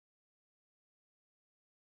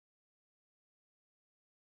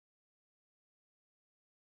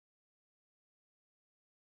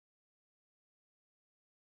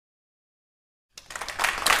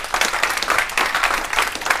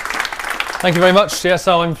Thank you very much. Yeah,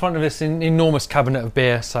 so I'm in front of this enormous cabinet of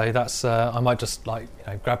beer, so that's I might just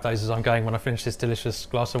grab those as I'm going when I finish this delicious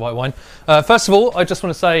glass of white wine. First of all, I just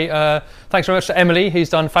want to say thanks very much to Emily, who's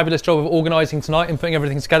done a fabulous job of organising tonight and putting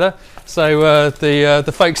everything together. So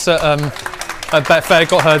the folks at Betfair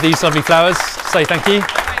got her these lovely flowers. Say thank you.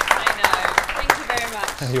 I know.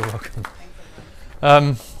 Thank you very much. You're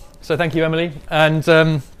welcome. So thank you, Emily,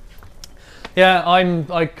 and. Yeah,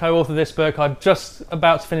 I co-authored this book. I'm just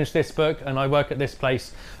about to finish this book, and I work at this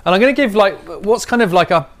place. And I'm going to give what's kind of like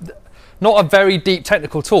not a very deep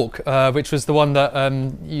technical talk, which was the one that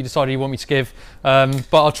you decided you want me to give. But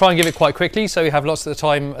I'll try and give it quite quickly, so we have lots of the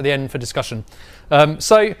time at the end for discussion.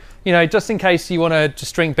 So just in case you want to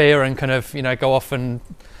just drink beer and kind of go off and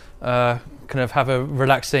kind of have a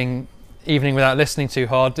relaxing evening without listening too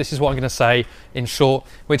hard, this is what I'm going to say in short,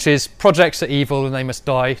 which is projects are evil and they must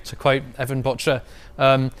die, to quote Evan Botcher.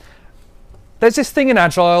 There's this thing in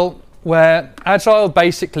Agile where Agile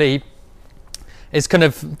basically is kind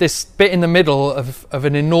of this bit in the middle of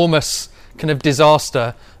an enormous kind of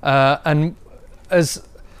disaster, and as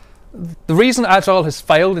the reason Agile has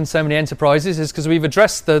failed in so many enterprises is because we've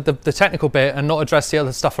addressed the technical bit and not addressed the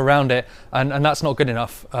other stuff around it, and that's not good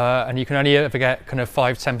enough. And you can only ever get kind of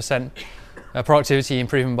 5-10% productivity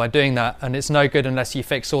improvement by doing that, and it's no good unless you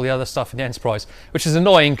fix all the other stuff in the enterprise, which is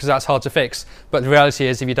annoying because that's hard to fix. But the reality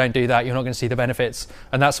is, if you don't do that, you're not going to see the benefits,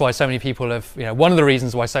 and that's why so many people have, one of the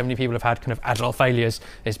reasons why so many people have had kind of Agile failures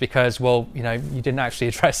is because, well, you didn't actually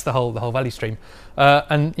address the whole value stream.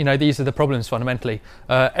 And these are the problems fundamentally.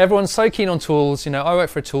 Everyone's so keen on tools. I work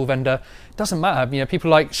for a tool vendor. It doesn't matter. People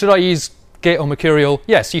are like, should I use Git or Mercurial?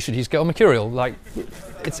 Yes, you should use Git or Mercurial.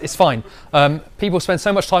 It's fine. People spend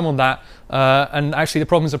so much time on that, and actually the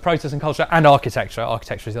problems of process and culture and architecture.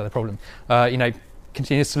 Architecture is the other problem.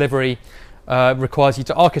 Continuous delivery requires you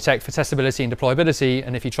to architect for testability and deployability,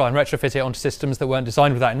 and if you try and retrofit it onto systems that weren't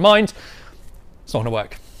designed with that in mind, it's not going to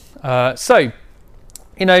work.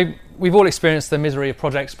 We've all experienced the misery of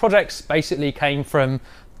projects. Projects basically came from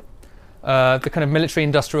the kind of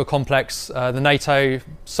military-industrial complex, the NATO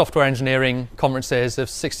software engineering conferences of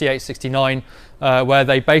 68, 69, where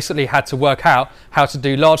they basically had to work out how to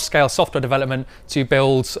do large-scale software development to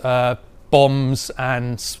build bombs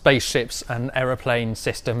and spaceships and aeroplane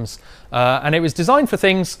systems. And it was designed for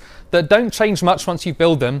things that don't change much once you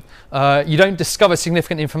build them. You don't discover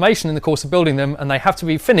significant information in the course of building them, and they have to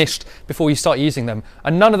be finished before you start using them.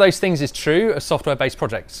 And none of those things is true of software-based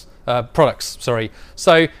products.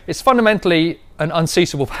 So it's fundamentally an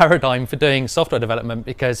unsuitable paradigm for doing software development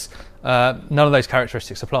because none of those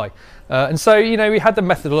characteristics apply. And so, we had the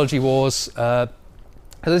methodology wars. This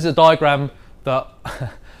is a diagram that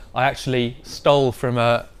I actually stole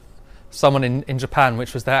from someone in Japan,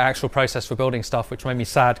 which was their actual process for building stuff, which made me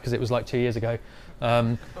sad because it was like 2 years ago.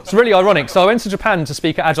 It's really ironic. So I went to Japan to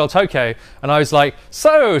speak at Agile Tokyo, and I was like,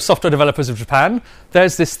 so software developers of Japan,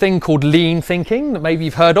 there's this thing called lean thinking that maybe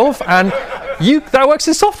you've heard of, and that works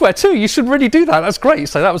in software too. You should really do that. That's great.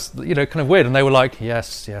 So that was kind of weird, and they were like,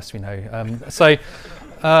 yes, we know.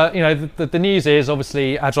 The news is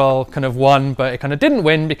obviously Agile kind of won, but it kind of didn't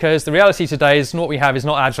win because the reality today is what we have is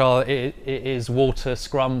not Agile, it is water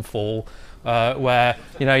scrum fall, where,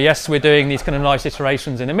 yes, we're doing these kind of nice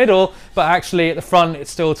iterations in the middle, but actually at the front it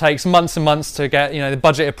still takes months and months to get, the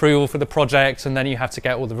budget approval for the project, and then you have to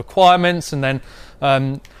get all the requirements, and then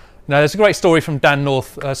there's a great story from Dan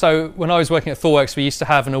North. So when I was working at ThoughtWorks, we used to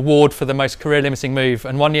have an award for the most career-limiting move.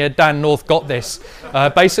 And one year, Dan North got this.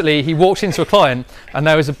 Basically, he walked into a client, and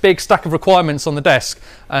there was a big stack of requirements on the desk.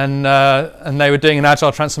 And they were doing an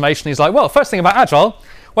Agile transformation. He's like, well, first thing about Agile,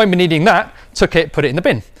 won't be needing that. Took it, put it in the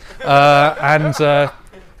bin.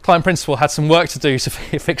 Client principal had some work to do to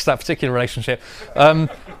fix that particular relationship.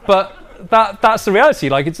 But that's the reality.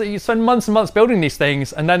 You spend months and months building these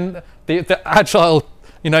things, and then the Agile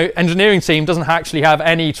engineering team doesn't actually have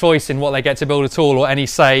any choice in what they get to build at all, or any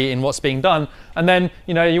say in what's being done. And then,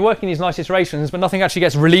 you're working these nice iterations, but nothing actually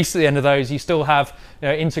gets released at the end of those. You still have,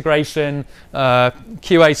 integration,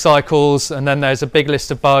 QA cycles, and then there's a big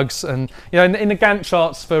list of bugs. And, in the Gantt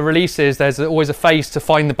charts for releases, there's always a phase to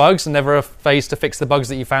find the bugs and never a phase to fix the bugs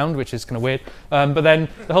that you found, which is kind of weird. But then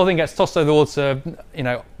the whole thing gets tossed over the wall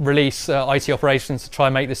to, release IT operations to try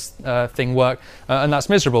and make this thing work, and that's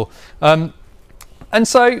miserable. And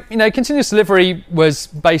so, continuous delivery was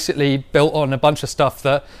basically built on a bunch of stuff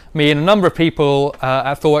that me and a number of people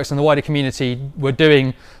at ThoughtWorks and the wider community were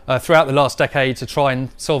doing throughout the last decade to try and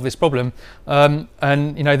solve this problem. And,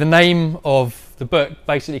 the name of the book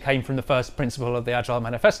basically came from the first principle of the Agile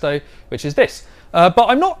Manifesto, which is this. But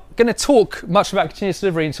I'm not going to talk much about continuous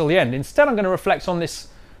delivery until the end. Instead, I'm going to reflect on this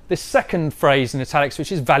this second phrase in italics,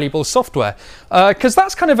 which is valuable software, because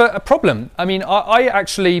that's kind of a problem. I mean, I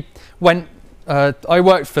actually I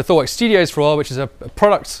worked for ThoughtWorks Studios for a while, which is a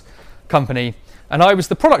product company, and I was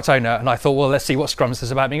the product owner, and I thought, well, let's see what Scrum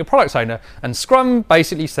says about being a product owner. And Scrum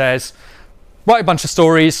basically says, write a bunch of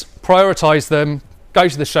stories, prioritize them, go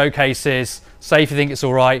to the showcases, say if you think it's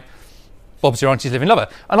all right, Bob's your auntie's living lover.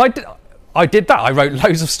 And I did that. I wrote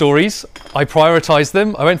loads of stories, I prioritized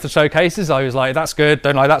them, I went to the showcases, I was like, that's good,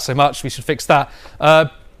 don't like that so much, we should fix that.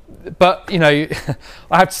 But, you know,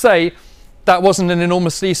 I have to say, that wasn't an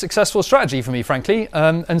enormously successful strategy for me, frankly.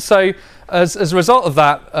 And so as a result of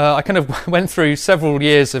that, I kind of went through several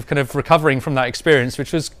years of kind of recovering from that experience,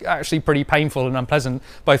 which was actually pretty painful and unpleasant,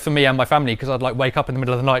 both for me and my family, because I'd like wake up in the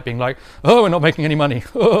middle of the night being like, oh, we're not making any money,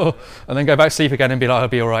 and then go back to sleep again and be like, I'll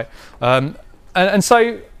be all right. And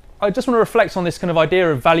so I just want to reflect on this kind of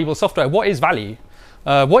idea of valuable software. What is value?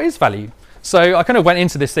 What is value? So I kind of went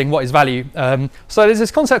into this thing, what is value? So there's this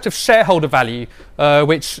concept of shareholder value,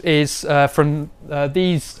 which is from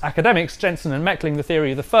these academics, Jensen and Meckling, the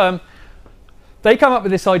theory of the firm. They come up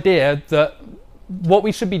with this idea that what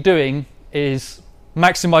we should be doing is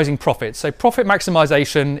maximizing profits. So profit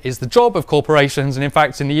maximization is the job of corporations, and in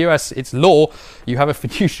fact in the US it's law. You have a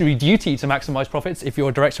fiduciary duty to maximize profits. If you're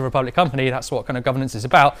a director of a public company, that's what kind of governance is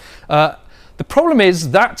about. The problem is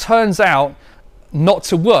that turns out not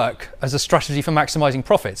to work as a strategy for maximizing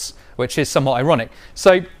profits, which is somewhat ironic.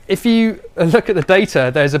 So if you look at the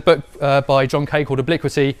data, there's a book by John Kay called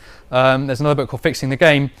Obliquity. There's another book called Fixing the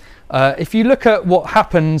Game. If you look at what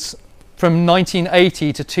happened from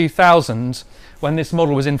 1980 to 2000, when this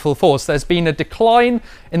model was in full force, there's been a decline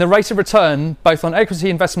in the rate of return, both on equity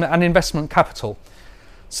investment and investment capital.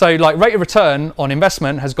 So like rate of return on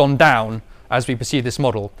investment has gone down as we pursue this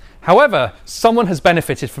model. However, someone has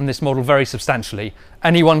benefited from this model very substantially.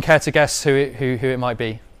 Anyone care to guess who it might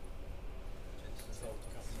be?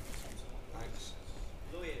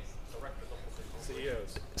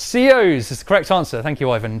 CEOs is the correct answer. Thank you,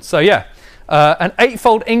 Ivan. So yeah, an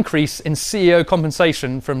 8-fold increase in CEO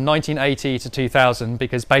compensation from 1980 to 2000,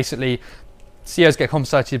 because basically CEOs get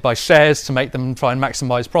compensated by shares to make them try and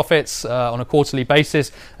maximize profits on a quarterly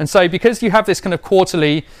basis. And so because you have this kind of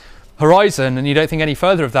quarterly horizon and you don't think any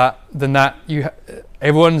further of that than that,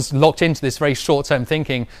 everyone's locked into this very short-term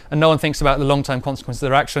thinking, and no one thinks about the long-term consequences of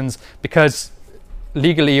their actions, because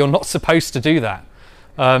legally you're not supposed to do that.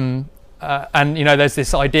 And you know, there's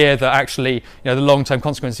this idea that actually, you know, the long-term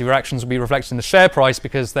consequences of your actions will be reflected in the share price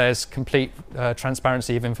because there's complete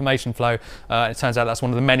transparency of information flow. It turns out that's one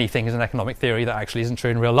of the many things in economic theory that actually isn't true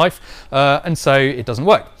in real life, and so it doesn't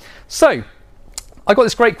work. So I got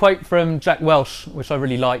this great quote from Jack Welch, which I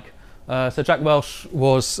really like. So Jack Welch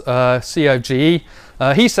was CEO of GE.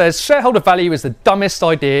 He says, shareholder value is the dumbest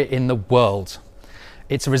idea in the world.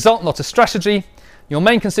 It's a result, not a strategy. Your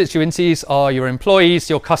main constituencies are your employees,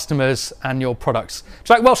 your customers, and your products.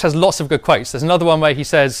 Jack Welch has lots of good quotes. There's another one where he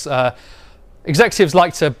says, executives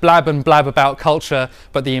like to blab and blab about culture,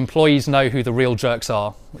 but the employees know who the real jerks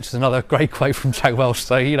are, which is another great quote from Jack Welch.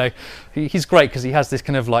 So, you know, he's great because he has this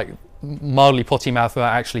kind of like mildly potty mouth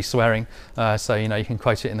without actually swearing. So, you know, you can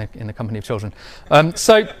quote it in the company of children.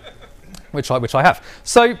 Which I have.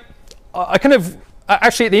 So I kind of,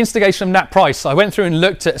 actually at the instigation of Nat Price, I went through and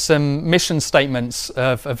looked at some mission statements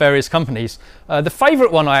of various companies. The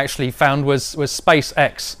favorite one I actually found was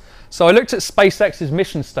SpaceX. So I looked at SpaceX's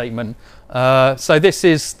mission statement. So this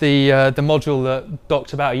is the module that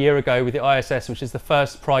docked about a year ago with the ISS, which is the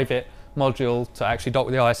first private module to actually dock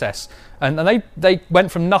with the ISS. And they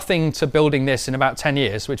went from nothing to building this in about 10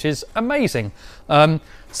 years, which is amazing.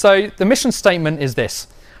 So the mission statement is this.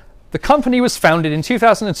 The company was founded in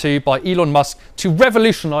 2002 by Elon Musk to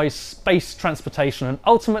revolutionize space transportation and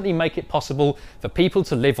ultimately make it possible for people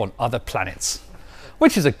to live on other planets.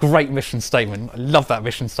 Which is a great mission statement. I love that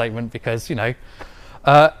mission statement because, you know,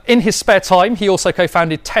 in his spare time, he also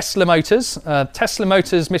co-founded Tesla Motors. Tesla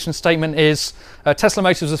Motors' mission statement is, Tesla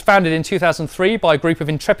Motors was founded in 2003 by a group of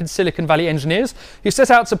intrepid Silicon Valley engineers who set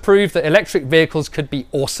out to prove that electric vehicles could be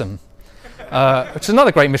awesome. Which is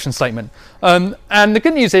another great mission statement. And the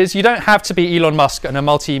good news is you don't have to be Elon Musk and a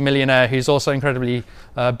multi-millionaire who's also incredibly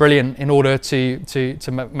brilliant in order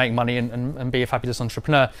to make money and be a fabulous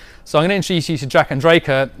entrepreneur. So I'm going to introduce you to Jack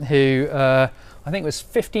Andraker, who I think was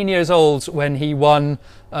 15 years old when he won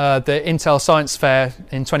the Intel Science Fair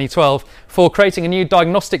in 2012 for creating a new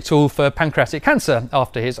diagnostic tool for pancreatic cancer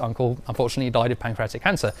after his uncle unfortunately died of pancreatic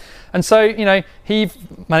cancer. And so, you know, he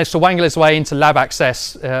managed to wangle his way into lab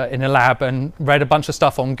access in a lab and read a bunch of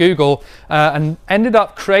stuff on Google and ended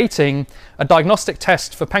up creating a diagnostic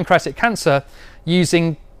test for pancreatic cancer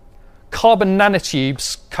using carbon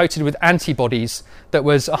nanotubes coated with antibodies that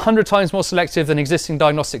was 100 times more selective than existing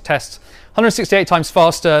diagnostic tests, 168 times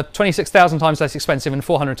faster, 26,000 times less expensive, and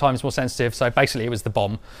 400 times more sensitive. So basically it was the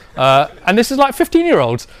bomb. And this is like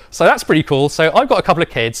 15-year-olds. So that's pretty cool. So I've got a couple of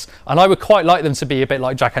kids, and I would quite like them to be a bit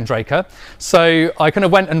like Jack and Draker. So I kind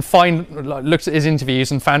of went and looked at his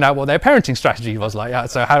interviews and found out what their parenting strategy was like. Yeah,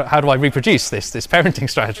 so how do I reproduce this parenting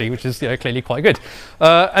strategy, which is clearly quite good.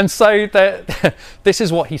 And so this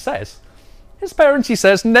is what he says. His parents, he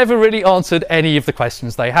says, never really answered any of the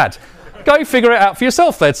questions they had. Go figure it out for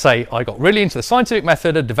yourself, they'd say. I got really into the scientific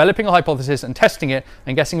method of developing a hypothesis and testing it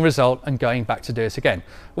and getting a result and going back to do it again.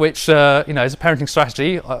 Which, as a parenting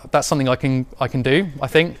strategy, that's something I can do, I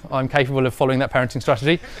think. I'm capable of following that parenting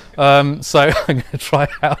strategy. So I'm going to try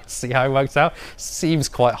it out, see how it works out. Seems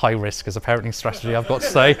quite high risk as a parenting strategy, I've got to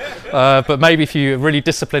say. But maybe if you're really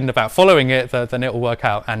disciplined about following it, then it'll work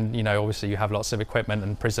out. And, obviously you have lots of equipment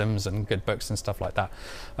and prisms and good books and stuff like that,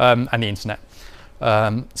 and the internet.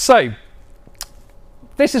 So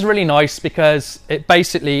this is really nice because it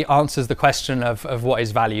basically answers the question of what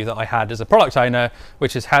is value that I had as a product owner,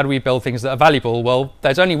 which is how do we build things that are valuable? Well,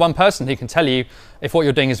 there's only one person who can tell you if what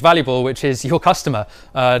you're doing is valuable, which is your customer.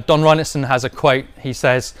 Don Reinertsen has a quote. He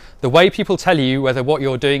says, the way people tell you whether what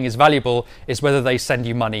you're doing is valuable is whether they send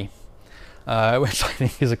you money. Which I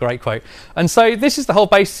think is a great quote. And so this is the whole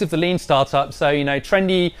basis of the lean startup. So,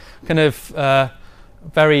 trendy kind of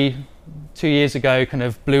very 2 years ago, kind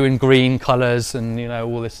of blue and green colours and,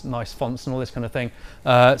 all this nice fonts and all this kind of thing.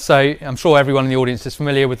 So I'm sure everyone in the audience is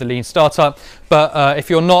familiar with the lean startup. But if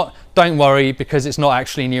you're not, don't worry, because it's not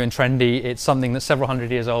actually new and trendy. It's something that's several hundred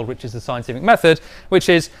years old, which is the scientific method, which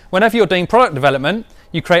is whenever you're doing product development,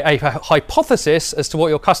 you create a hypothesis as to what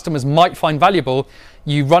your customers might find valuable.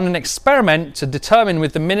 You run an experiment to determine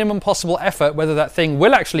with the minimum possible effort whether that thing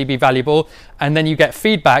will actually be valuable, and then you get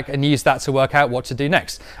feedback and use that to work out what to do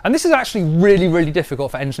next. And this is actually really, really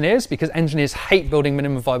difficult for engineers because engineers hate building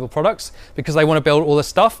minimum viable products because they want to build all the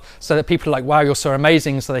stuff so that people are like, wow, you're so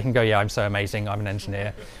amazing, so they can go, yeah, I'm so amazing, I'm an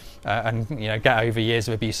engineer. And get over years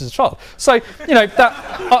of abuse as a child. So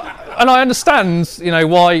that, and I understand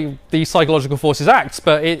why these psychological forces act,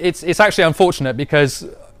 but it's actually unfortunate because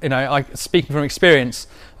speaking from experience,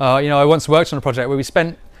 I once worked on a project where we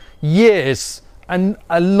spent years and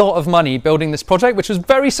a lot of money building this project, which was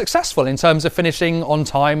very successful in terms of finishing on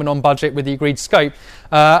time and on budget with the agreed scope.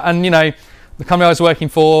 The company I was working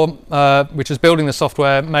for, which was building the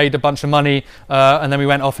software, made a bunch of money, and then we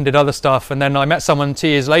went off and did other stuff. And then I met someone 2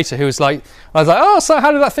 years later who was like, I was like, oh, so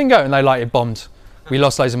how did that thing go? And they it bombed. We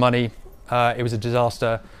lost loads of money. It was a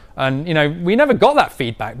disaster. And, we never got that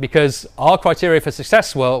feedback because our criteria for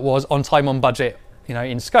success was on time, on budget,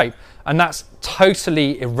 in scope. And that's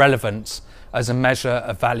totally irrelevant as a measure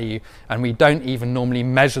of value, and we don't even normally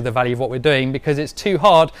measure the value of what we're doing because it's too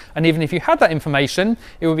hard, and even if you had that information,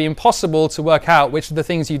 it would be impossible to work out which of the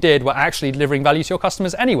things you did were actually delivering value to your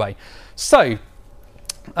customers anyway. So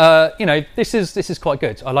this is quite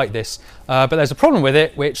good. I like this, but there's a problem with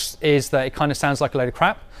it, which is that it kind of sounds like a load of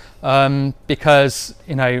crap, because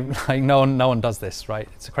no one does this, right?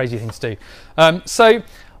 It's a crazy thing to do. So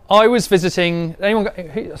I was visiting.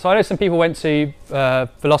 So I know some people went to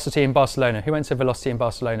Velocity in Barcelona. Who went to Velocity in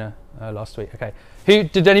Barcelona last week? Okay.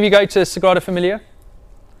 Did any of you go to Sagrada Familia?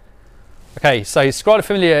 Okay, so Sagrada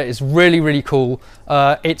Familia is really, really cool.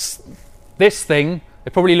 It's this thing.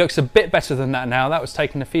 It probably looks a bit better than that now. That was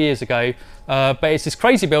taken a few years ago. But it's this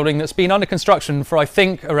crazy building that's been under construction for, I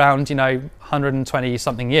think, around 120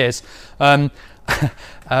 something years.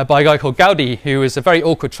 By a guy called Gaudi, who was a very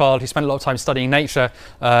awkward child. He spent a lot of time studying nature,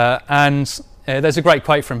 and there's a great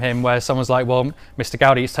quote from him where someone's like, well, Mr.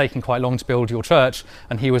 Gaudi, it's taken quite long to build your church,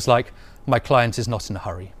 and he was like, my client is not in a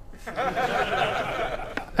hurry.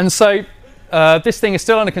 And so this thing is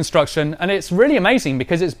still under construction, and it's really amazing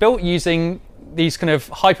because it's built using these kind of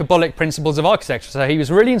hyperbolic principles of architecture. So he was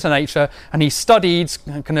really into nature, and he studied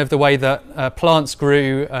kind of the way that plants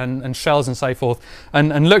grew and shells and so forth,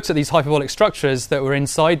 and looked at these hyperbolic structures that were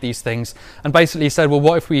inside these things, and basically said, well,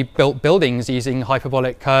 what if we built buildings using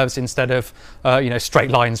hyperbolic curves instead of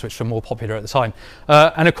straight lines, which were more popular at the time.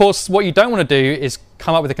 And of course, what you don't want to do is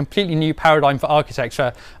come up with a completely new paradigm for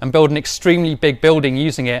architecture and build an extremely big building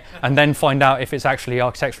using it and then find out if it's actually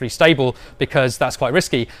architecturally stable, because that's quite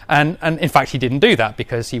risky. And in fact, he didn't do that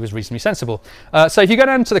because he was reasonably sensible. So if you go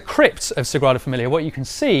down to the crypt of Sagrada Familia, what you can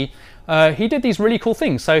see, he did these really cool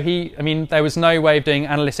things. So there was no way of doing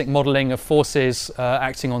analytic modeling of forces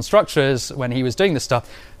acting on structures when he was doing this stuff.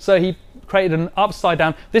 So he created an upside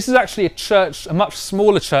down. This is actually a church, a much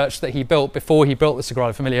smaller church that he built before he built the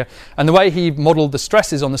Sagrada Familia. And the way he modeled the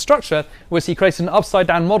stresses on the structure was he created an upside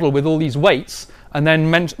down model with all these weights, and then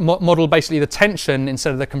modeled basically the tension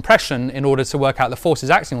instead of the compression in order to work out the forces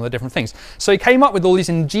acting on the different things. So he came up with all these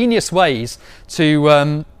ingenious ways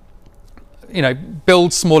to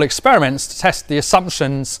build small experiments to test the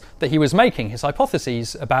assumptions that he was making, his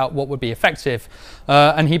hypotheses about what would be effective.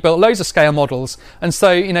 And he built loads of scale models. And so,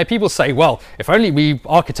 people say, well, if only we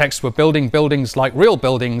architects were building buildings like real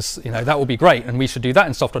buildings, that would be great. And we should do that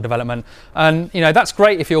in software development. And, that's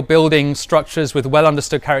great if you're building structures with well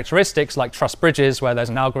understood characteristics like truss bridges, where there's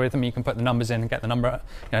an algorithm, you can put the numbers in and get the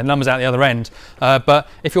numbers out the other end. But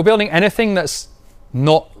if you're building anything that's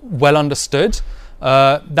not well understood,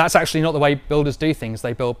 that's actually not the way builders do things.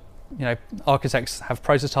 They build, architects have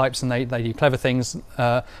prototypes and they do clever things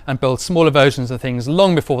and build smaller versions of things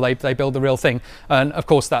long before they build the real thing. And of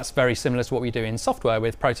course, that's very similar to what we do in software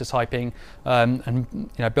with prototyping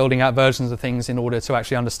and building out versions of things in order to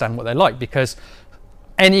actually understand what they're like. Because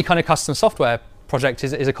any kind of custom software project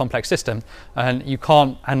is a complex system, and you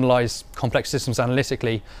can't analyze complex systems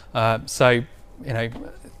analytically. So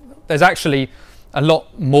there's actually a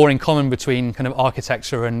lot more in common between kind of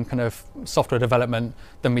architecture and kind of software development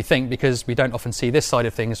than we think, because we don't often see this side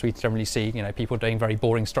of things. We generally see, people doing very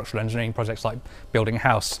boring structural engineering projects like building a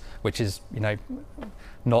house, which is,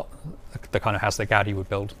 not the kind of house that Gaudi would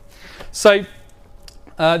build. So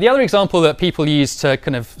the other example that people use to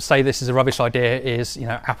kind of say this is a rubbish idea is,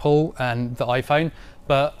 Apple and the iPhone.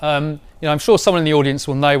 But, I'm sure someone in the audience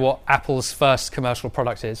will know what Apple's first commercial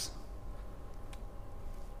product is.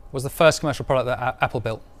 Was the first commercial product that Apple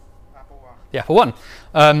built? Apple One. The Apple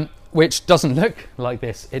One, which doesn't look like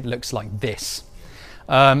this. It looks like this.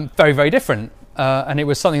 Very, very different. And it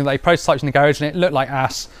was something that they prototyped in the garage, and it looked like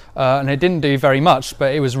ass. And it didn't do very much,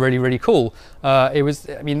 but it was really, really cool.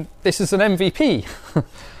 This is an MVP.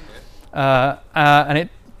 And it,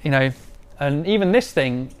 and even this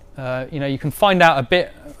thing, you can find out a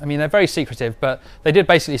bit. They're very secretive, but they did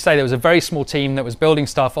basically say there was a very small team that was building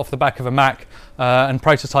stuff off the back of a Mac and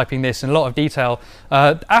prototyping this in a lot of detail.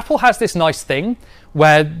 Apple has this nice thing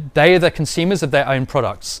where they are the consumers of their own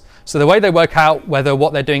products. So the way they work out whether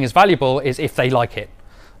what they're doing is valuable is if they like it,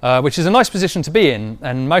 which is a nice position to be in.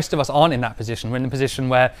 And most of us aren't in that position. We're in a position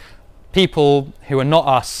where people who are not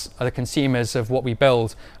us are the consumers of what we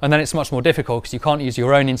build, and then it's much more difficult because you can't use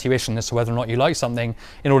your own intuition as to whether or not you like something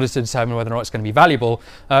in order to determine whether or not it's going to be valuable.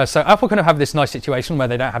 So Apple kind of have this nice situation where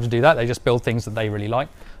they don't have to do that. They just build things that they really like,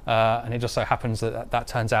 and it just so happens that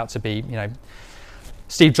turns out to be,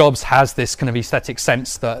 Steve Jobs has this kind of aesthetic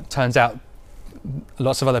sense that turns out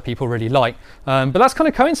lots of other people really like, but that's kind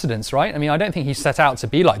of coincidence, right? I don't think he set out to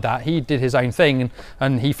be like that. He did his own thing,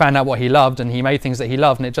 and he found out what he loved, and he made things that he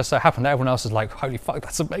loved, and it just so happened that everyone else was like, holy fuck,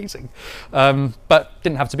 that's amazing. But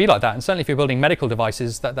didn't have to be like that, and certainly if you're building medical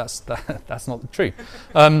devices, that's not true.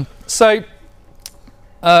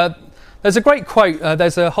 There's a great quote.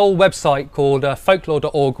 There's a whole website called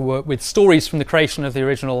folklore.org with stories from the creation of the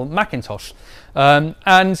original Macintosh,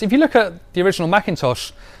 and if you look at the original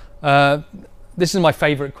Macintosh, this is my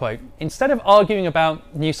favourite quote. Instead of arguing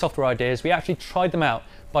about new software ideas, we actually tried them out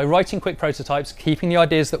by writing quick prototypes, keeping the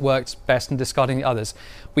ideas that worked best and discarding the others.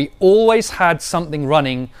 We always had something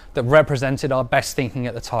running that represented our best thinking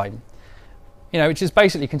at the time. Which is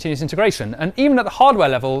basically continuous integration. And even at the hardware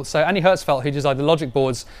level, so Andy Hertzfeld, who designed the logic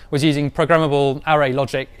boards, was using programmable array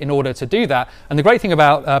logic in order to do that. And the great thing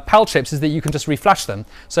about PAL chips is that you can just reflash them.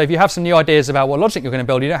 So if you have some new ideas about what logic you're going to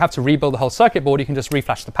build, you don't have to rebuild the whole circuit board, you can just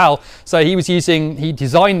reflash the PAL. So he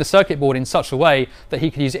designed the circuit board in such a way that he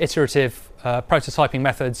could use iterative prototyping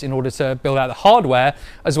methods in order to build out the hardware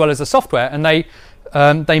as well as the software. And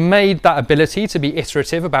they made that ability to be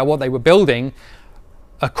iterative about what they were building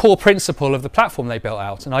a core principle of the platform they built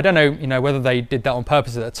out. And I don't know, whether they did that on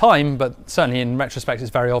purpose at the time, but certainly in retrospect,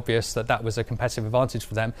 it's very obvious that was a competitive advantage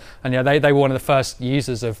for them. And they were one of the first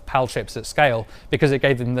users of PAL chips at scale because it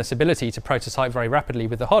gave them this ability to prototype very rapidly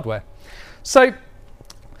with the hardware. So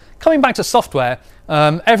coming back to software,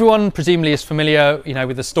 everyone presumably is familiar,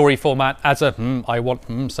 with the story format as a I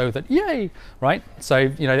want so that yay, right? So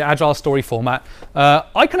the agile story format.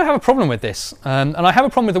 I kind of have a problem with this, and I have a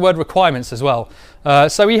problem with the word requirements as well.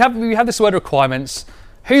 So we have this word requirements.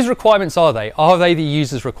 Whose requirements are they? Are they the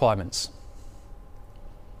user's requirements?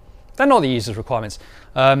 They're not the user's requirements.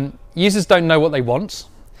 Users don't know what they want.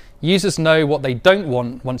 Users know what they don't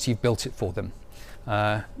want once you've built it for them.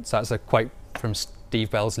 So that's a quote from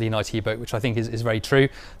Steve Bell's Lean IT book, which I think is very true.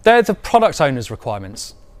 They're the product owner's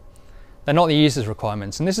requirements. They're not the user's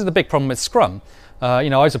requirements. And this is the big problem with Scrum. I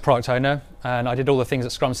was a product owner and I did all the things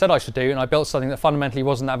that Scrum said I should do, and I built something that fundamentally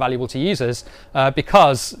wasn't that valuable to users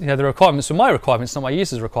because the requirements were my requirements, not my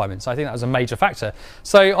users' requirements. I think that was a major factor.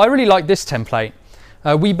 So I really like this template.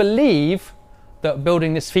 We believe that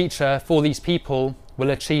building this feature for these people will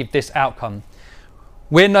achieve this outcome.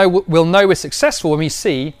 We'll know we're successful when we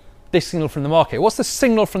see this signal from the market. What's the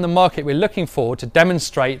signal from the market we're looking for to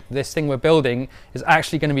demonstrate this thing we're building is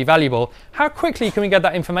actually going to be valuable? How quickly can we get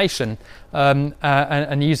that information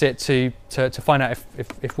and use it to find out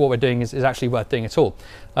if what we're doing is actually worth doing at all?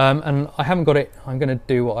 And I haven't got it. I'm going to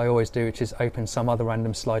do what I always do, which is open some other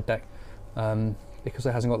random slide deck because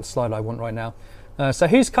it hasn't got the slide I want right now. So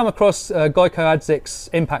who's come across Geico Adzic's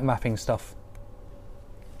impact mapping stuff?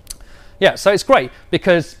 Yeah, so it's great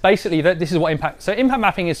because basically this is what impact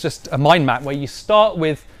mapping is just a mind map where you start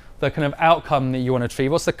with the kind of outcome that you want to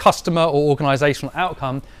achieve. What's the customer or organizational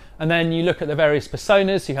outcome? And then you look at the various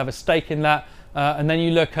personas who have a stake in that. And then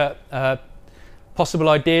you look at possible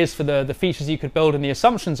ideas for the features you could build and the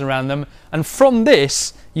assumptions around them. And from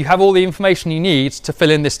this, you have all the information you need to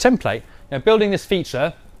fill in this template. Building this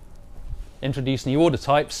feature, introduce new order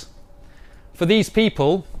types. For these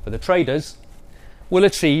people, for the traders, will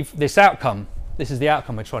achieve this outcome. This is the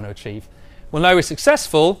outcome we're trying to achieve. We'll know we're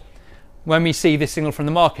successful when we see this signal from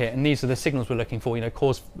the market, and these are the signals we're looking for.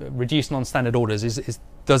 Reduce non-standard orders.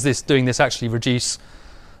 Does doing this actually reduce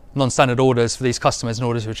non-standard orders for these customers in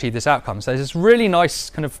order to achieve this outcome? So there's this really nice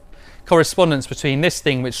kind of correspondence between this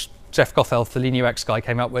thing which Jeff Gothelf, the Lean UX guy,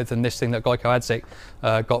 came up with, and this thing that Geico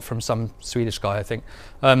Adzic got from some Swedish guy, I think.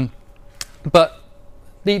 But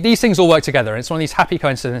these things all work together, and it's one of these happy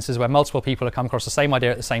coincidences where multiple people have come across the same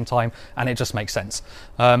idea at the same time, and it just makes sense.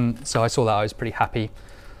 So I saw that, I was pretty happy.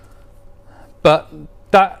 But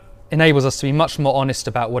that enables us to be much more honest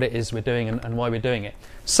about what it is we're doing and why we're doing it.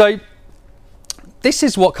 So this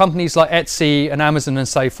is what companies like Etsy and Amazon and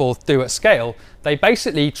so forth do at scale. They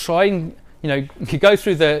basically try and you go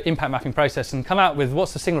through the impact mapping process and come out with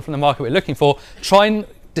what's the signal from the market we're looking for, try and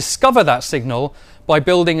discover that signal by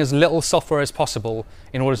building as little software as possible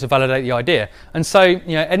in order to validate the idea. And so,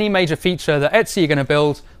 any major feature that Etsy are going to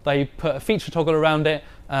build, they put a feature toggle around it,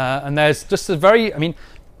 and there's just Etsy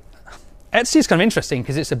is kind of interesting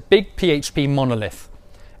because it's a big PHP monolith.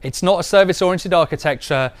 It's not a service-oriented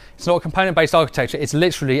architecture, it's not a component-based architecture, it's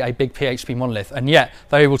literally a big PHP monolith, and yet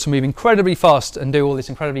they're able to move incredibly fast and do all this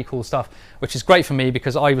incredibly cool stuff, which is great for me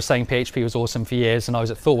because I was saying PHP was awesome for years, and I was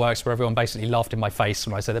at ThoughtWorks where everyone basically laughed in my face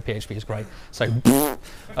when I said that PHP is great. So,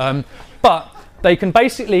 but they can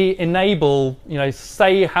basically enable,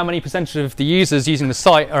 say how many percentage of the users using the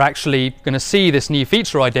site are actually going to see this new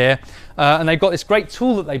feature idea, and they've got this great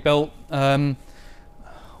tool that they built,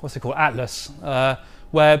 what's it called, Atlas,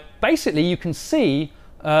 where basically you can see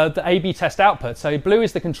the A/B test output. So blue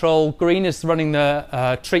is the control, green is running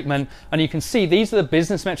the treatment, and you can see these are the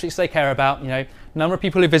business metrics they care about. Number of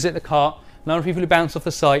people who visit the cart, number of people who bounce off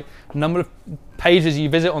the site, number of pages you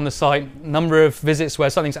visit on the site, number of visits where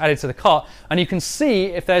something's added to the cart, and you can see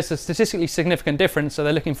if there's a statistically significant difference. So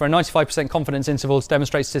they're looking for a 95% confidence interval to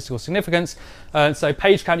demonstrate statistical significance. So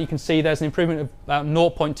page count, you can see there's an improvement of about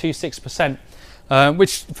 0.26%.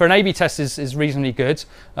 Which for an A/B test is reasonably good.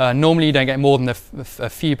 Normally you don't get more than a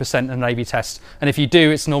few percent in an A/B test, and if you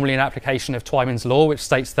do, it's normally an application of Twyman's law, which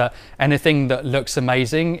states that anything that looks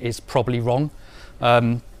amazing is probably wrong.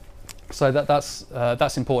 So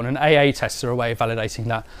that's important, and AA tests are a way of validating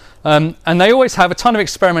that. And they always have a ton of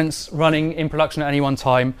experiments running in production at any one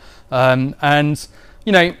time, and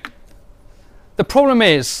the problem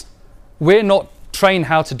is we're not trained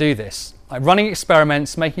how to do this. Like running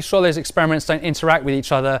experiments, making sure those experiments don't interact with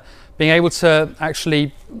each other, being able to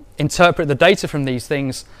actually interpret the data from these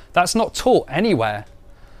things, that's not taught anywhere.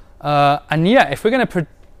 And yet, if we're going to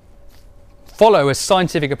follow a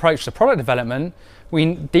scientific approach to product development,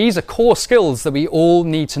 these are core skills that we all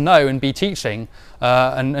need to know and be teaching,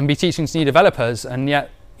 and be teaching to new developers. And yet,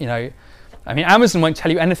 Amazon won't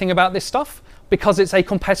tell you anything about this stuff because it's a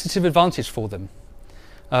competitive advantage for them.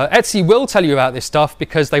 Etsy will tell you about this stuff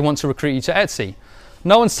because they want to recruit you to Etsy.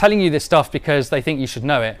 No one's telling you this stuff because they think you should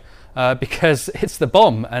know it, because it's the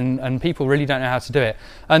bomb and people really don't know how to do it.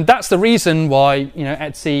 And that's the reason why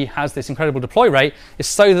Etsy has this incredible deploy rate, is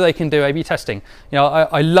so that they can do A/B testing.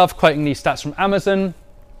 I love quoting these stats from Amazon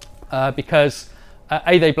because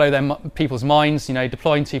they blow people's minds,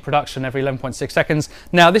 deploying to production every 11.6 seconds.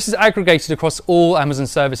 Now, this is aggregated across all Amazon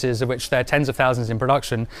services, of which there are tens of thousands in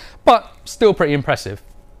production, but still pretty impressive.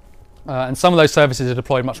 And some of those services are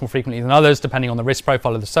deployed much more frequently than others, depending on the risk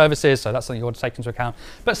profile of the services, so that's something you ought to take into account.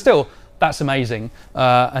 But still, that's amazing,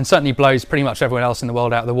 and certainly blows pretty much everyone else in the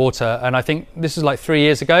world out of the water. And I think this is like 3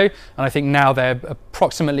 years ago, and I think now they're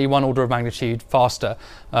approximately 1 order of magnitude faster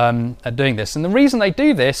at doing this. And the reason they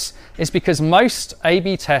do this is because most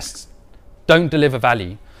A/B tests don't deliver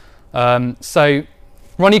value. So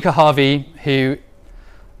Ronika Harvey, who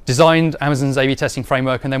designed Amazon's A/B testing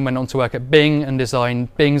framework and then went on to work at Bing and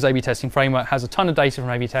designed Bing's A/B testing framework, has a ton of data from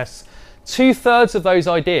A/B tests. 2/3 of those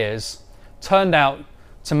ideas turned out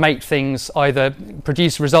to make things either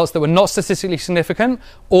produce results that were not statistically significant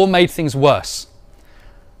or made things worse.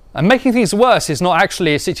 And making things worse is not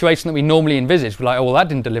actually a situation that we normally envisage. We're like, oh, well, that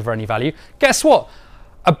didn't deliver any value. Guess what?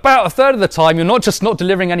 About 1/3 of the time, you're not just not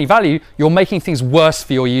delivering any value, you're making things worse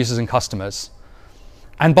for your users and customers.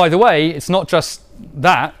 And by the way, it's not just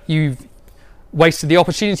that. You've wasted the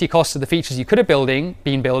opportunity cost of the features you could have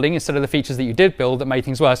been building instead of the features that you did build that made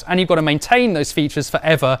things worse. And you've got to maintain those features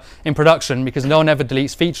forever in production because no one ever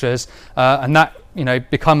deletes features. And that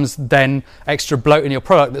becomes then extra bloat in your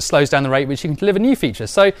product that slows down the rate at which you can deliver new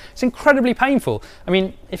features. So it's incredibly painful. I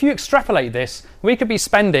mean, if you extrapolate this, we could be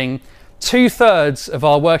spending 2/3 of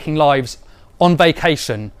our working lives on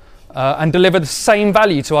vacation and deliver the same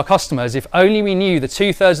value to our customers if only we knew the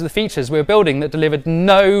 2/3 of the features we were building that delivered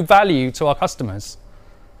no value to our customers.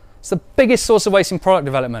 It's the biggest source of waste in product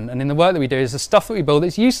development, and in the work that we do is the stuff that we build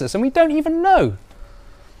that's useless and we don't even know.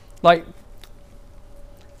 Like,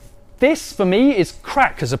 this for me is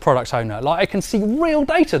crack as a product owner. Like, I can see real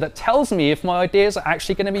data that tells me if my ideas are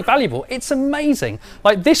actually going to be valuable. It's amazing.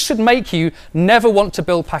 Like, this should make you never want to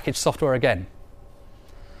build packaged software again.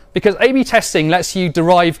 Because A/B testing lets you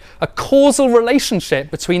derive a causal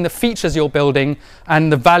relationship between the features you're building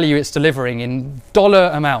and the value it's delivering in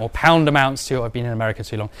dollar amount or pound amounts to, I've been in America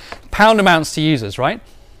too long, pound amounts to users, right?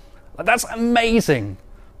 That's amazing.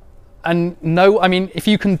 And no, I mean, if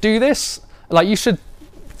you can do this, like, you should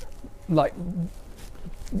like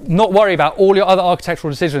not worry about all your other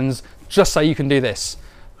architectural decisions just so you can do this,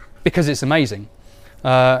 because it's amazing.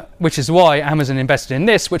 Which is why Amazon invested in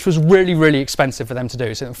this, which was really, really expensive for them to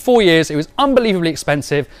do. So in 4 years, it was unbelievably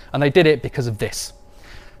expensive, and they did it because of this.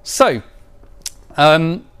 So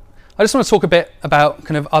I just want to talk a bit about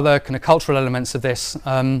kind of other kind of cultural elements of this.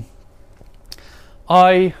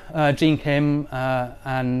 Gene Kim,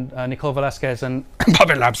 and Nicole Velasquez and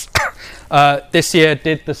Puppet Labs this year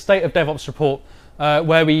did the State of DevOps report,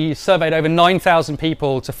 where we surveyed over 9,000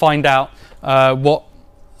 people to find out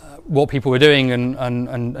what people were doing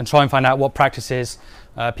and try and find out what practices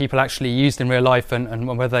people actually used in real life and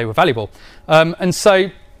whether they were valuable. And so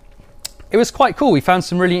it was quite cool. We found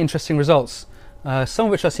some really interesting results, some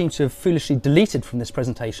of which I seem to have foolishly deleted from this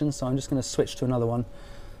presentation, so I'm just going to switch to another one.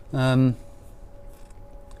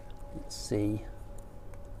 Let's see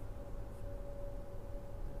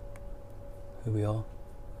who we are.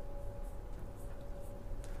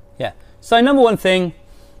 Yeah, so number one thing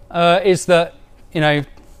is that,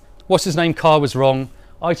 what's his name, Carr was wrong.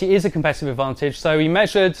 IT is a competitive advantage. So we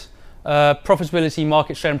measured profitability,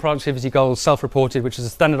 market share, and productivity goals self-reported, which is a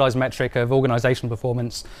standardized metric of organizational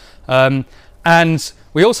performance. And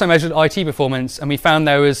we also measured IT performance, and we found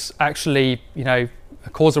there was actually, a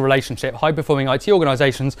causal relationship. High-performing IT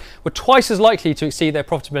organizations were twice as likely to exceed their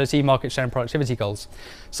profitability, market share, and productivity goals.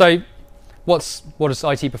 So what is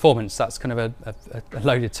IT performance? That's kind of a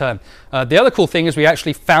loaded term. The other cool thing is we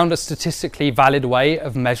actually found a statistically valid way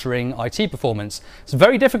of measuring IT performance. It's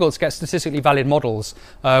very difficult to get statistically valid models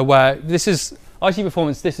where this is IT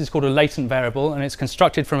performance. This is called a latent variable, and it's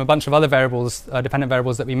constructed from a bunch of other variables, dependent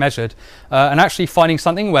variables that we measured, and actually finding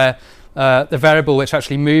something where the variable which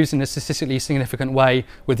actually moves in a statistically significant way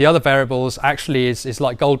with the other variables actually is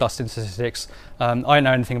like gold dust in statistics. I don't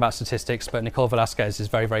know anything about statistics, but Nicole Velasquez is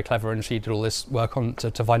very, very clever, and she did all this work on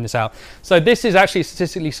to find this out. So this is actually a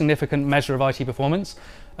statistically significant measure of IT performance,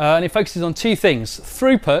 and it focuses on two things: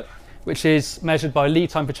 throughput, which is measured by lead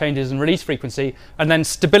time for changes and release frequency, and then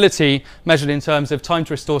stability, measured in terms of time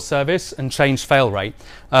to restore service and change fail rate.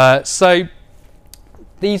 So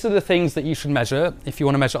these are the things that you should measure if you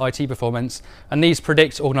want to measure IT performance, and these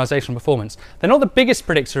predict organizational performance. They're not the biggest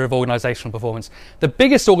predictor of organizational performance. The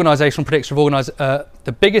biggest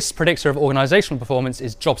predictor of organizational performance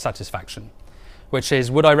is job satisfaction, which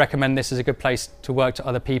is, would I recommend this as a good place to work to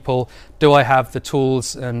other people? Do I have the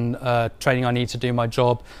tools and training I need to do my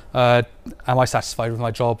job? Am I satisfied with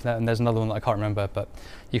my job? And there's another one that I can't remember, but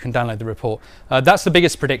you can download the report. That's the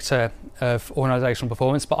biggest predictor of organizational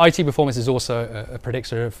performance, but IT performance is also a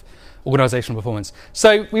predictor of organizational performance.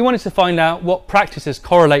 So we wanted to find out what practices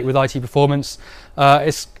correlate with IT performance.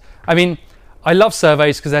 I love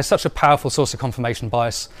surveys because they're such a powerful source of confirmation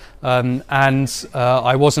bias, and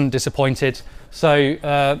I wasn't disappointed So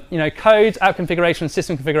code, app configuration,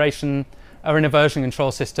 system configuration are in a version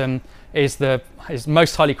control system is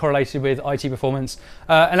most highly correlated with IT performance.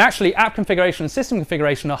 And actually, app configuration and system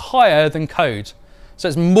configuration are higher than code. So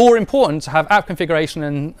it's more important to have app configuration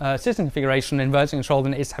and system configuration in version control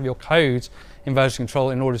than it is to have your code in version control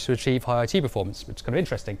in order to achieve high IT performance, which is kind of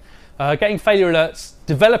interesting. Getting failure alerts,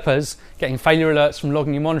 developers getting failure alerts from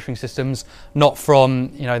logging and monitoring systems, not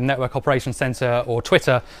from the Network Operations Center or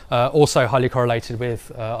Twitter, also highly correlated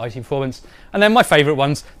with IT performance. And then my favorite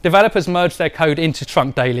ones, developers merge their code into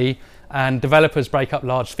trunk daily, and developers break up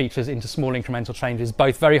large features into small incremental changes,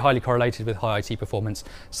 both very highly correlated with high IT performance.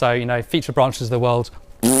 So, feature branches of the world,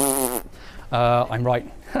 I'm right.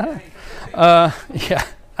 Yeah,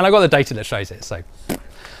 and I've got the data that shows it. So,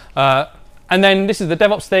 and then this is the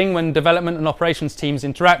DevOps thing. When development and operations teams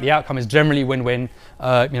interact, the outcome is generally win-win,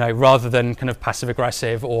 rather than kind of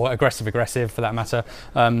passive-aggressive or aggressive-aggressive for that matter.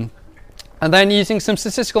 And then using some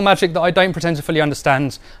statistical magic that I don't pretend to fully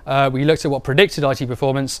understand, we looked at what predicted IT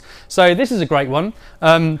performance. So this is a great one.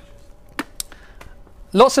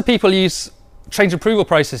 Lots of people use change approval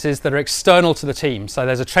processes that are external to the team. So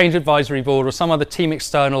there's a change advisory board or some other team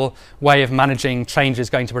external way of managing changes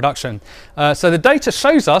going to production. So the data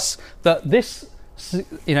shows us that this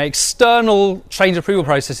external change approval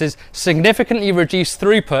processes significantly reduce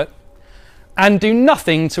throughput and do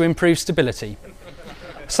nothing to improve stability.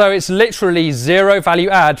 So it's literally zero value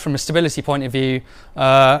add from a stability point of view.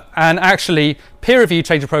 And actually, peer review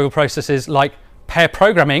change approval processes like pair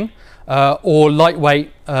programming or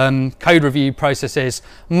lightweight code review processes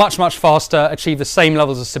much faster, achieve the same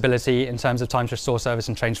levels of stability in terms of time to restore service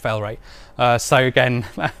and change fail rate. So again,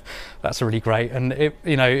 that's really great, and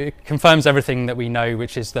it confirms everything that we know,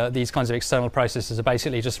 which is that these kinds of external processes are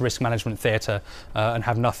basically just risk management theatre and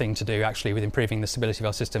have nothing to do actually with improving the stability of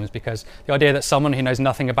our systems, because the idea that someone who knows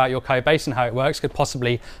nothing about your code base and how it works could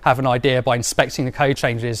possibly have an idea by inspecting the code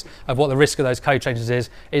changes of what the risk of those code changes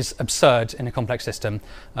is absurd in a complex system.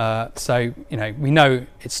 So we know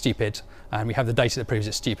it's stupid, and we have the data that proves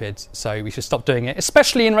it's stupid, so we should stop doing it,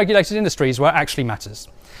 especially in regulated industries where it actually matters.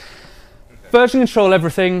 Version control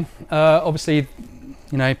everything, obviously,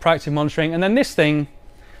 proactive monitoring, and then this thing,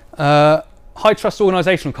 high trust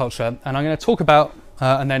organizational culture, and I'm going to talk about,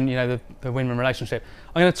 and then the win-win relationship.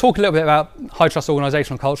 I'm going to talk a little bit about high trust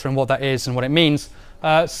organizational culture and what that is and what it means.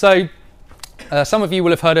 So some of you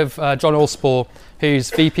will have heard of John Allspore,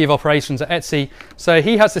 who's VP of Operations at Etsy. So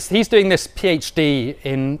he's doing this PhD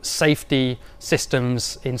in safety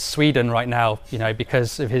systems in Sweden right now,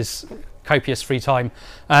 because of his copious free time.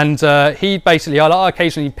 And he basically, I'll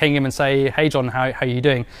occasionally ping him and say, hey John, how are you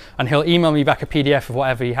doing? And he'll email me back a PDF of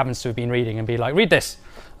whatever he happens to have been reading and be like, read this.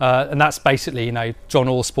 And that's basically, John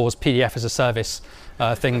Allspore's PDF as a service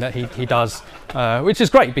thing that he does, which is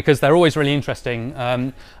great because they're always really interesting.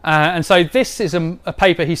 And so this is a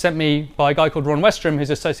paper he sent me by a guy called Ron Westrom,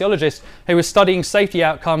 who's a sociologist, who was studying safety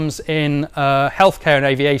outcomes in healthcare and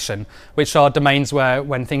aviation, which are domains where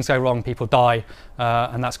when things go wrong, people die,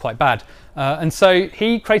 and that's quite bad. And so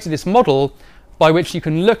he created this model by which you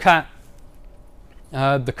can look at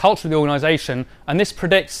the culture of the organization, and this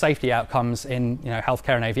predicts safety outcomes in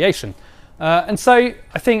healthcare and aviation. And so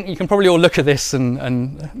I think you can probably all look at this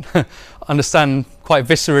and understand quite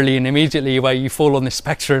viscerally and immediately where you fall on this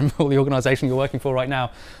spectrum or the organisation you're working for right now.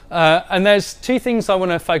 And there's two things I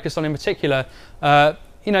want to focus on in particular.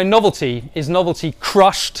 Novelty. Is novelty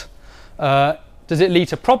crushed? Does it lead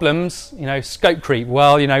to problems? Scope creep.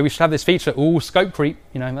 Well, we should have this feature. Ooh, scope creep.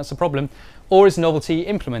 That's a problem. Or is novelty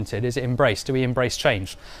implemented? Is it embraced? Do we embrace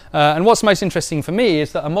change? And what's most interesting for me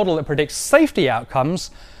is that a model that predicts safety outcomes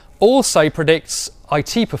also predicts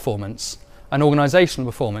IT performance and organizational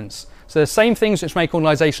performance. So the same things which make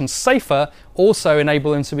organizations safer also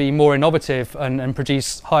enable them to be more innovative and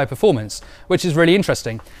produce higher performance, which is really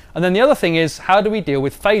interesting. And then the other thing is, how do we deal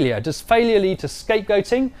with failure? Does failure lead to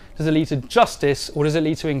scapegoating? Does it lead to justice? Or does it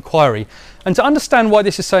lead to inquiry? And to understand why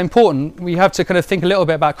this is so important, we have to kind of think a little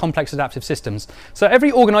bit about complex adaptive systems. So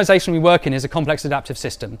every organization we work in is a complex adaptive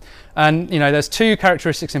system. And there's two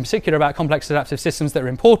characteristics in particular about complex adaptive systems that are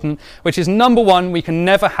important, which is number one, we can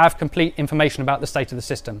never have complete information about the state of the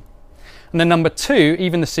system. And then number two,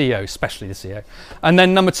 even the CEO, especially the CEO. And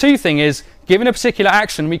then number two thing is, given a particular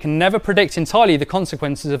action, we can never predict entirely the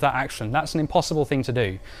consequences of that action. That's an impossible thing to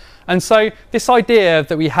do. And so this idea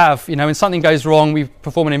that we have, when something goes wrong, we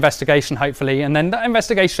perform an investigation, hopefully, and then that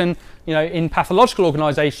investigation, in pathological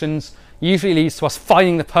organizations, usually leads to us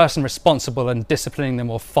finding the person responsible and disciplining them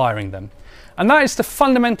or firing them. And that is to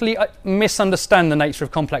fundamentally misunderstand the nature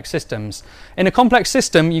of complex systems. In a complex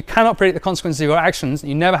system, you cannot predict the consequences of your actions.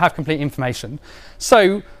 You never have complete information.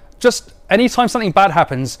 So just anytime something bad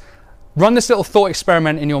happens, run this little thought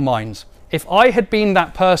experiment in your mind. If I had been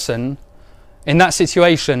that person in that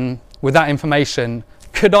situation with that information,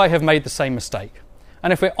 could I have made the same mistake?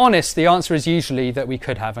 And if we're honest, the answer is usually that we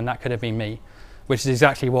could have, and that could have been me, which is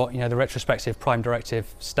exactly what the retrospective prime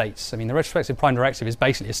directive states. I mean, the retrospective prime directive is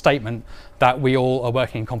basically a statement that we all are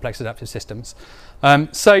working in complex adaptive systems.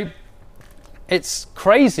 So it's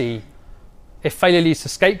crazy if failure leads to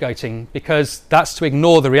scapegoating, because that's to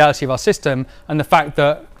ignore the reality of our system and the fact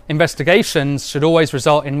that investigations should always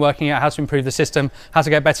result in working out how to improve the system, how to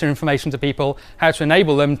get better information to people, how to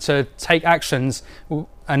enable them to take actions,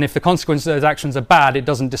 and if the consequences of those actions are bad, it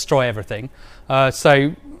doesn't destroy everything.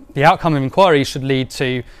 So the outcome of inquiry should lead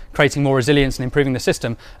to creating more resilience and improving the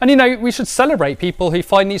system. And we should celebrate people who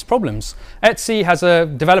find these problems. Etsy has a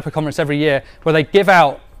developer conference every year where they give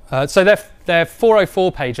out, so their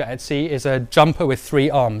 404 page at Etsy is a jumper with 3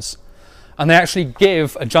 arms. And they actually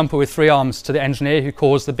give a jumper with 3 arms to the engineer who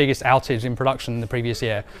caused the biggest outage in production the previous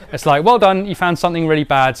year. It's like, well done, you found something really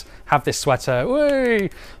bad, have this sweater, woo!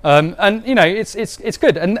 It's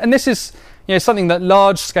good. And this is something that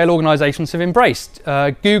large-scale organizations have embraced.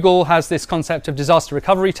 Google has this concept of disaster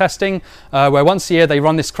recovery testing, where once a year they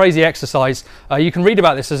run this crazy exercise. You can read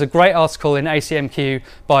about this. There's a great article in ACMQ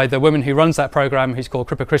by the woman who runs that program, who's called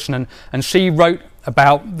Kripa Krishnan, and she wrote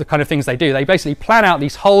about the kind of things they do. They basically plan out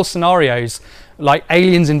these whole scenarios like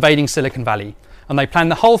aliens invading Silicon Valley. And they plan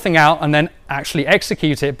the whole thing out and then actually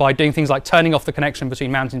execute it by doing things like turning off the connection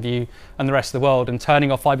between Mountain View and the rest of the world, and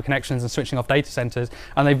turning off fiber connections and switching off data centers.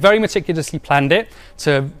 And they very meticulously planned it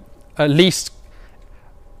to at least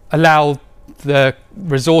allow the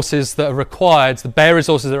resources that are required, the bare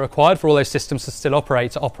resources that are required for all those systems to still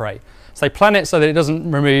operate, to operate. So they plan it so that it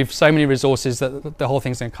doesn't remove so many resources that the whole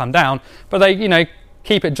thing's going to come down. But they,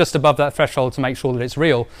 keep it just above that threshold to make sure that it's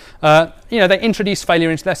real. They introduce failure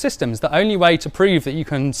into their systems. The only way to prove that you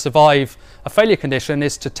can survive a failure condition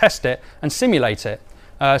is to test it and simulate it.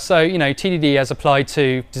 TDD has applied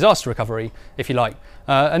to disaster recovery, if you like.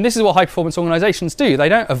 And this is what high-performance organizations do. They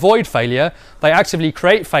don't avoid failure. They actively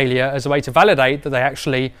create failure as a way to validate that they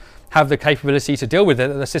actually have the capability to deal with it,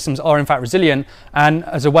 that the systems are in fact resilient, and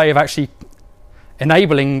as a way of actually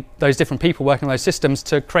enabling those different people working on those systems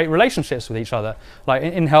to create relationships with each other. Like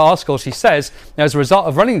in her article, she says, as a result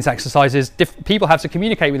of running these exercises, people have to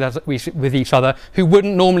communicate with each other who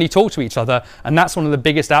wouldn't normally talk to each other, and that's one of the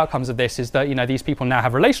biggest outcomes of this, is that these people now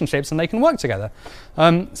have relationships and they can work together.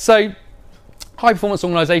 So high-performance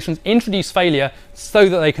organizations introduce failure so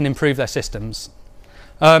that they can improve their systems.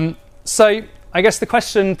 So I guess the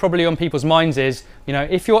question probably on people's minds is,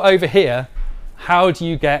 if you're over here, how do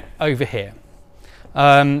you get over here?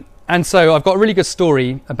 And so I've got a really good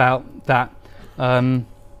story about that. I'll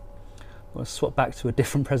swap back to a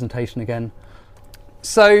different presentation again.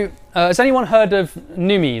 So has anyone heard of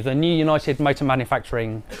NUMMI, the New United Motor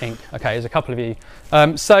Manufacturing Inc.? Okay, there's a couple of you.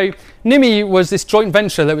 So NUMMI was this joint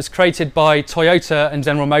venture that was created by Toyota and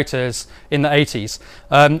General Motors in the 80s.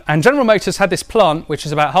 And General Motors had this plant, which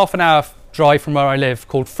is about half an hour drive from where I live,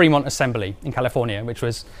 called Fremont Assembly in California, which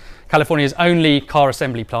was California's only car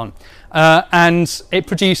assembly plant. And it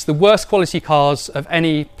produced the worst quality cars of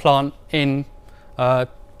any plant in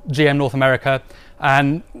GM North America.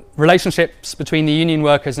 And relationships between the union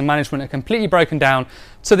workers and management are completely broken down,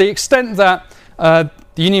 to the extent that the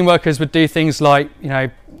union workers would do things like,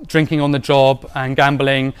 drinking on the job and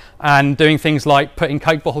gambling, and doing things like putting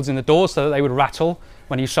Coke bottles in the doors so that they would rattle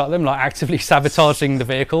when you shut them, like actively sabotaging the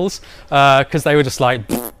vehicles, because they were just like,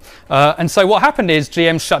 and so what happened is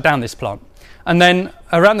GM shut down this plant. And then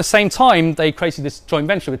around the same time, they created this joint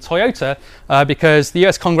venture with Toyota because the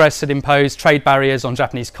US Congress had imposed trade barriers on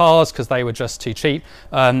Japanese cars because they were just too cheap.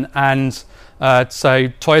 So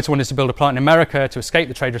Toyota wanted to build a plant in America to escape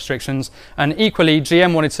the trade restrictions. And equally,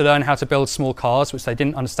 GM wanted to learn how to build small cars, which they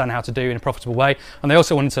didn't understand how to do in a profitable way. And they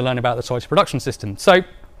also wanted to learn about the Toyota production system. So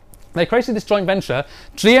they created this joint venture.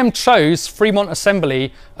 GM chose Fremont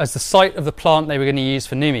Assembly as the site of the plant they were going to use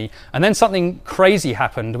for NUMMI. And then something crazy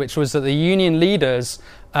happened, which was that the union leaders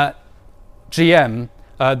at GM,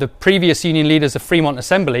 the previous union leaders of Fremont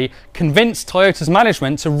Assembly, convinced Toyota's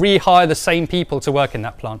management to rehire the same people to work in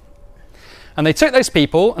that plant. And they took those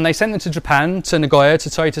people and they sent them to Japan, to Nagoya, to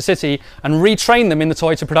Toyota City, and retrained them in the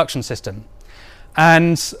Toyota production system.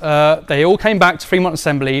 And they all came back to Fremont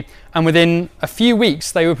Assembly, and within a few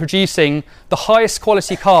weeks they were producing the highest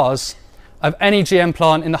quality cars of any GM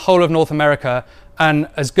plant in the whole of North America, and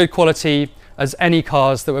as good quality as any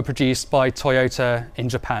cars that were produced by Toyota in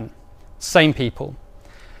Japan. Same people.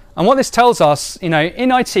 And what this tells us, in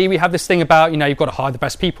IT we have this thing about, you've got to hire the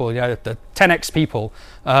best people, the 10x people.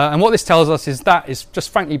 And what this tells us is that is just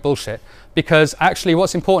frankly bullshit, because actually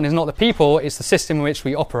what's important is not the people, it's the system in which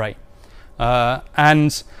we operate.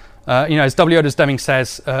 As W. Otis Deming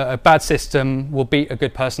says, a bad system will beat a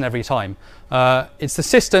good person every time. It's the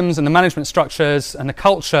systems and the management structures and the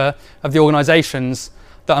culture of the organizations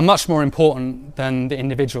that are much more important than the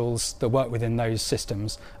individuals that work within those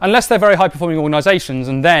systems. Unless they're very high-performing organizations,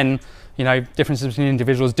 and then, differences between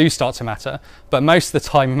individuals do start to matter. But most of the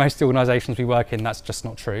time, most of the organizations we work in, that's just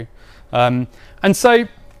not true. And so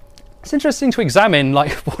it's interesting to examine,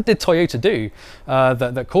 what did Toyota do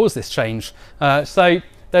that caused this change? So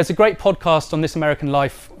there's a great podcast on This American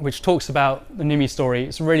Life which talks about the Numi story.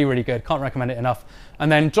 It's really, really good. Can't recommend it enough.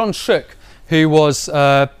 And then John Shook, who was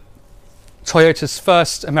Toyota's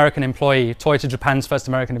first American employee, Toyota Japan's first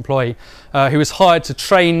American employee, who was hired to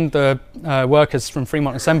train the workers from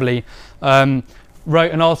Fremont Assembly,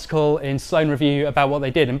 wrote an article in Sloan Review about what they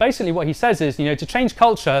did. And basically what he says is, to change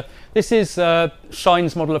culture, this is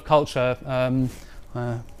Shine's model of culture.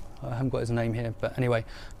 I haven't got his name here, but anyway, a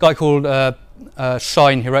guy called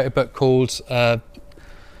Shine, who wrote a book called,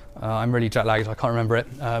 I'm really jet lagged, I can't remember it,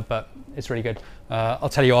 but it's really good. I'll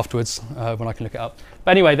tell you afterwards when I can look it up.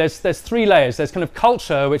 But anyway, there's three layers. There's kind of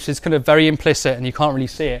culture, which is kind of very implicit and you can't really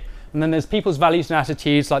see it. And then there's people's values and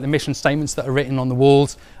attitudes, like the mission statements that are written on the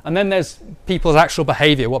walls. And then there's people's actual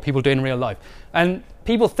behavior, what people do in real life. And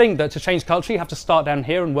people think that to change culture, you have to start down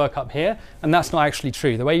here and work up here. And that's not actually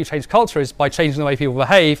true. The way you change culture is by changing the way people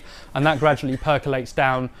behave, and that gradually percolates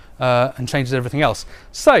down and changes everything else.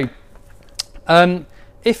 So, and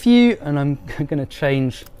I'm going to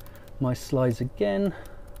change my slides again.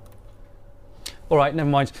 All right, never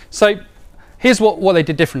mind. So here's what they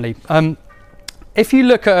did differently. If you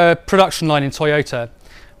look at a production line in Toyota,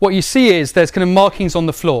 what you see is there's kind of markings on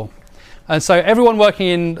the floor. And so everyone working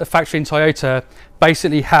in a factory in Toyota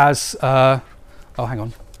basically has, hang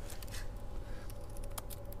on.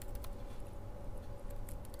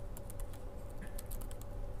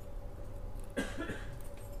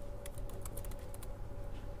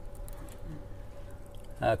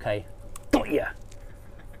 Okay. Yeah.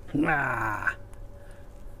 Nah.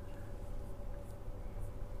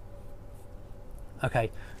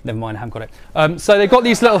 Okay, never mind, I haven't got it. So they've got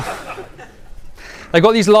these little... They've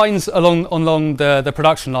got these lines along the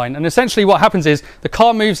production line, and essentially what happens is the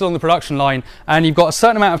car moves along the production line, and you've got a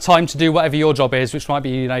certain amount of time to do whatever your job is, which might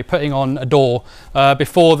be putting on a door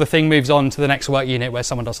before the thing moves on to the next work unit where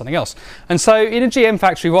someone does something else. And so in a GM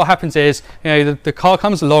factory, what happens is the car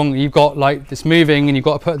comes along, you've got this moving, and you've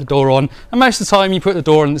got to put the door on, and most of the time you put the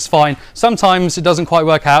door on and it's fine. Sometimes it doesn't quite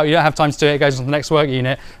work out, you don't have time to do it, it goes on to the next work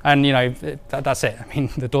unit, and that's it. I mean,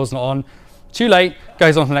 the door's not on. Too late,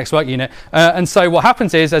 goes on to the next work unit. And so what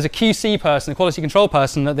happens is, there's a QC person, a quality control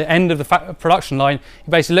person, at the end of the production line,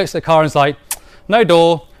 he basically looks at the car and is like, no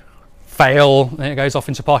door, fail, and it goes off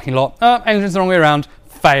into parking lot. Engine's the wrong way around,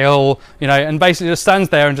 fail, and basically just stands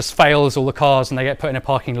there and just fails all the cars, and they get put in a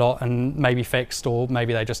parking lot and maybe fixed, or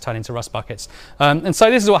maybe they just turn into rust buckets. And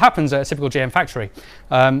so this is what happens at a typical GM factory.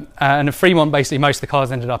 And at Fremont, basically most of the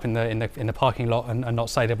cars ended up in the parking lot and not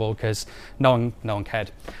saleable because no one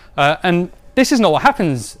cared. And this is not what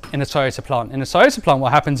happens in a Toyota plant. In a Toyota plant,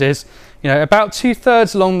 what happens is, about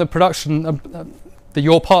 2/3 along the production,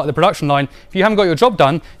 your part of the production line, if you haven't got your job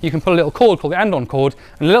done, you can pull a little cord called the andon cord,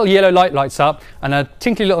 and a little yellow light lights up, and a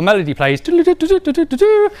tinkly little melody plays,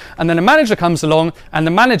 and then a manager comes along, and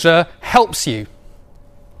the manager helps you.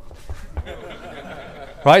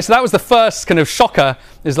 Right, so that was the first kind of shocker,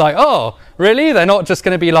 is like, oh, really? They're not just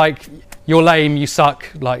going to be like, you're lame, you suck,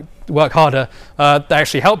 work harder. They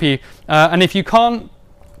actually help you. And if you're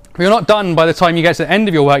not done by the time you get to the end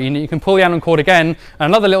of your work unit, you can pull the andon cord again, and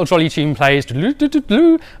another little jolly tune plays, and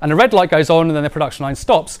a red light goes on, and then the production line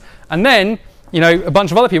stops. And then, a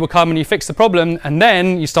bunch of other people come and you fix the problem, and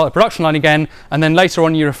then you start the production line again, and then later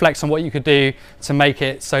on you reflect on what you could do to make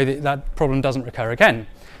it so that problem doesn't recur again.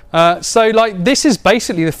 So this is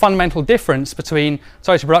basically the fundamental difference between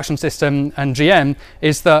Toyota production system and GM,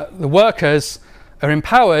 is that the workers are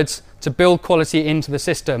empowered to build quality into the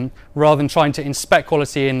system rather than trying to inspect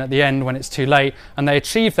quality in at the end when it's too late. And they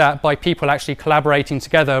achieve that by people actually collaborating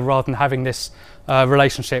together rather than having this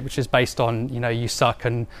relationship which is based on, you suck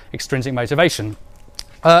and extrinsic motivation.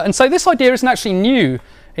 And so this idea isn't actually new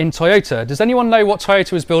in Toyota. Does anyone know what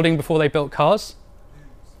Toyota was building before they built cars?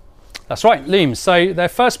 That's right, looms. So their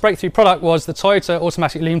first breakthrough product was the Toyota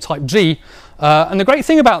Automatic Loom Type G. And the great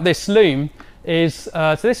thing about this loom is,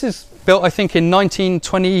 so this is built, I think, in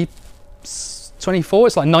 1924.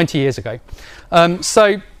 It's like 90 years ago.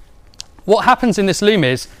 So what happens in this loom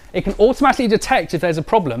is it can automatically detect if there's a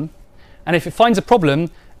problem, and if it finds a problem,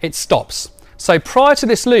 it stops. So prior to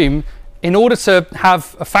this loom, in order to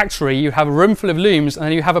have a factory, you have a room full of looms, and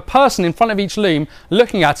then you have a person in front of each loom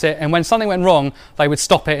looking at it, and when something went wrong, they would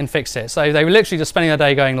stop it and fix it. So they were literally just spending their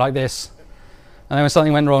day going like this. And then when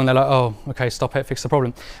something went wrong, they're like, oh, okay, stop it, fix the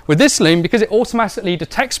problem. With this loom, because it automatically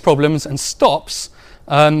detects problems and stops,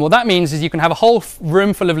 what that means is you can have a whole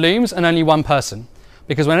room full of looms and only one person.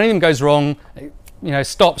 Because when anything goes wrong, it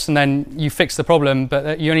stops and then you fix the problem,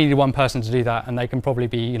 but you only need one person to do that, and they can probably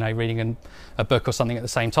be, reading a book or something at the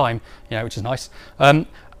same time, which is nice. And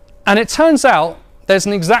it turns out there's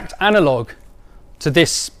an exact analog to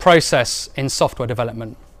this process in software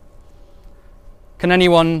development. Can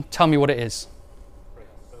anyone tell me what it is?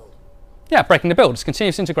 Yeah, breaking the build. It's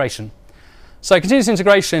continuous integration. So continuous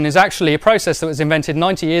integration is actually a process that was invented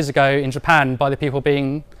 90 years ago in Japan by the people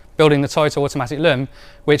building the Toyota automatic loom,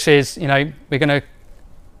 which is, we're going to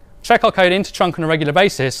check our code into chunk on a regular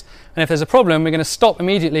basis, and if there's a problem, we're going to stop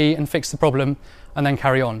immediately and fix the problem and then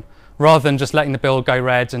carry on, rather than just letting the build go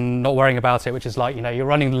red and not worrying about it, which is like, you're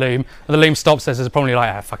running the loom, and the loom stops, there's a problem, you're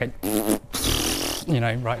like, fuck it.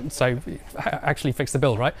 Right, so actually fix the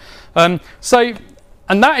build, right?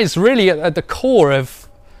 And that is really at the core of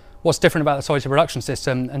what's different about the Toyota production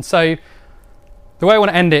system. And so the way I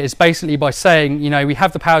want to end it is basically by saying, we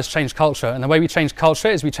have the power to change culture. And the way we change culture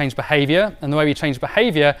is we change behavior. And the way we change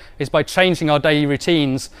behavior is by changing our daily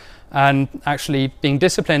routines and actually being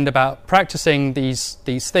disciplined about practicing these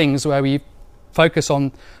things where we focus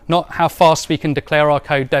on not how fast we can declare our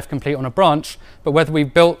code dev complete on a branch, but whether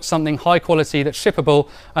we've built something high quality that's shippable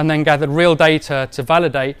and then gathered real data to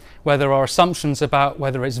validate whether our assumptions about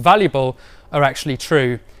whether it's valuable are actually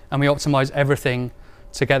true, and we optimize everything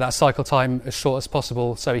to get that cycle time as short as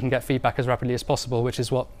possible so we can get feedback as rapidly as possible, which is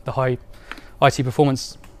what the high IT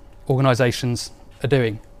performance organizations are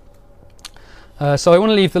doing. So I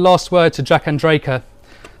want to leave the last word to Jack Andraker.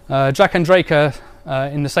 Jack Andraker,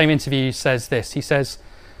 in the same interview, says this. He says,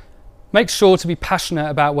 make sure to be passionate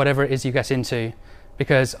about whatever it is you get into,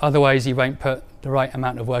 because otherwise you won't put the right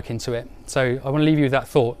amount of work into it. So I want to leave you with that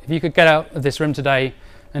thought. If you could get out of this room today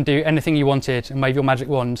and do anything you wanted and wave your magic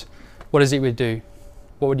wand, what is it you would do?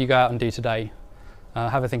 What would you go out and do today?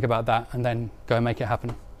 Have a think about that and then go and make it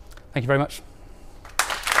happen. Thank you very much.